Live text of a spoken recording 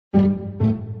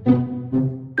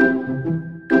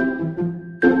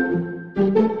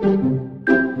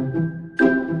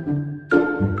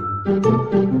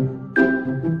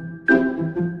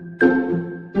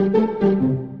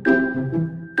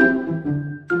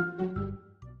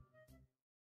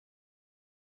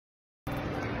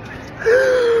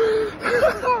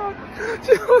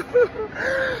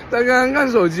他刚刚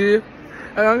看手机，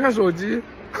他刚看手机，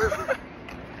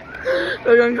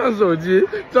他刚看手机，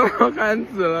账号看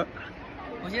紫了。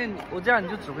我这样你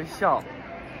就只会笑，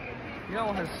你让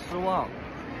我很失望，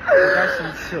我该生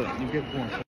气了，你别跟我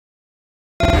说。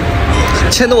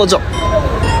牵着我走，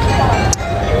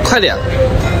快点，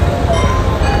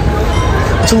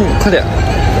快点。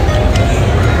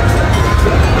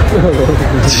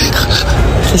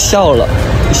他笑了，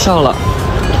你笑了，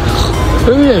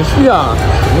有点戏啊！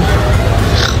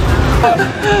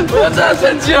我真的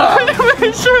生气了，你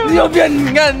没事？你有变？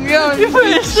你看，你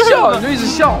没笑，你就一直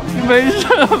笑，你没事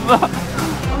吧？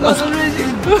我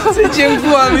说最坚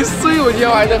固啊！你睡我今天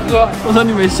我还在喝。我说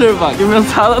你没事吧？有没有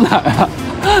擦到哪儿啊？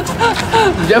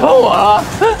你别碰我了，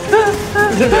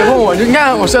你先别碰我，就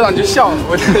看我社长就笑，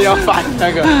我真的要发你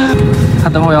那个。他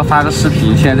等会儿要发个视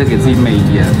频，现在在给自己美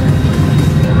颜。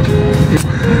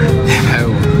别拍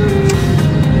我，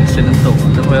谁能懂啊？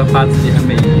等会儿要发自己还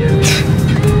美颜。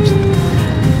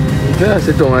你这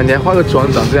谁懂啊？你还化个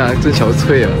妆长这样，真憔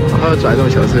悴啊！还要拽这么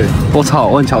憔悴。我操，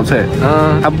我很憔悴。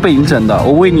还不被你整的，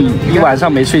我为你一晚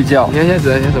上没睡觉。你看现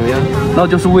在怎么样？那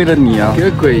就是为了你啊，跟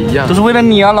个鬼一样。就是为了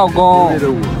你啊，老公。为了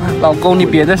我。老公，你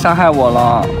别再伤害我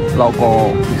了，老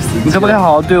公。你可不可以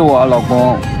好好对我啊，老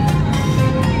公？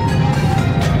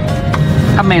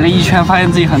他美了一圈，发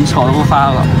现自己很丑，都不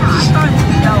发了。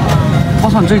我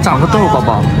操，你这里长了个痘，宝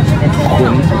宝。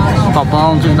宝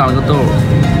宝，这里长了个痘。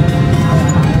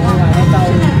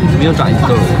没有长一个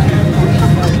痘。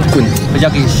滚！回家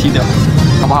给你吸掉，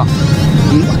好不好？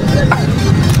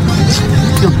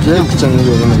又真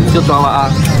有的没？又装了啊！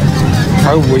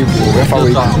发微博，我要发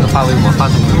微博。发微博，发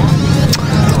什么？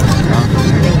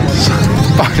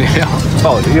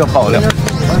爆料，又爆料。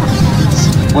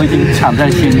我已经抢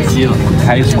占先机了，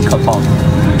还有什么可爆的？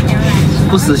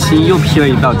不死心又 P 了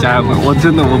一道，家人们，我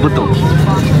真的我不懂。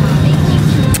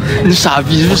你傻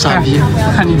逼是傻逼！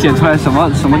看你剪出来什么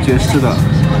角色的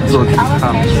作品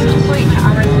啊！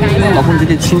老公，你这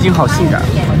点青筋好性感。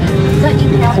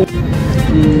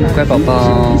乖宝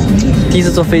宝，第一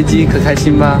次坐飞机可开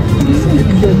心吧？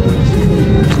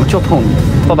我就碰你，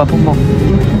抱抱碰碰。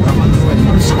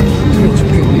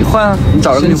你换啊，你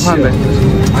找人跟你换呗。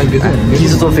哎，别动！第一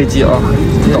次坐飞机啊，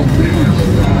不懂。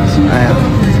哎呀，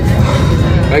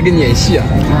我还跟你演戏啊！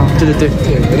对，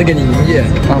我在给你营业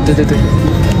啊！对，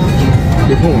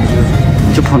别碰我，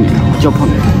就碰你，就碰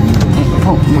你。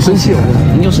碰！我生气了，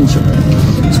你又生气了，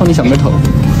抽你小眉头。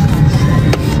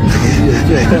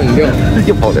又爆饮料，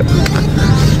又爆料，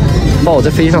帮我在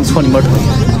飞机上搓你妹头。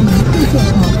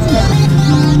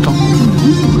装，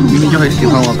明明就很喜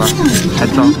欢我吧，还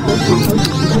装，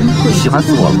喜欢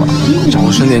死我了吧？掌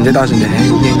握声点，再大声点，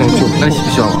念到就。那你喜不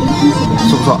喜欢我？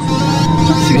说不说？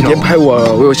你别拍我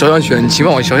了，我有肖像权，你侵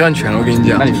犯我肖像权了，我跟你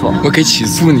讲。那你说，我可以起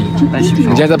诉你。那你喜不喜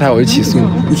欢？你现在再拍我就起诉你。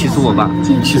你起诉我吧，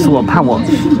起诉我，判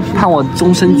我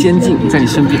终身监禁在你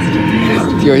身边。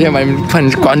有一天把你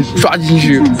抓进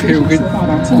去，陪我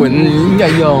滚！你应该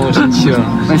要我生气了。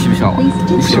那你喜不喜欢我？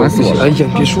你喜欢死我了？哎呀，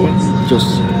别说了，就是。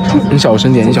你小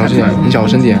声点，你小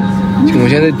声点。我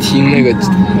现在在听那个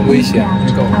危险，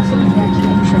你搞。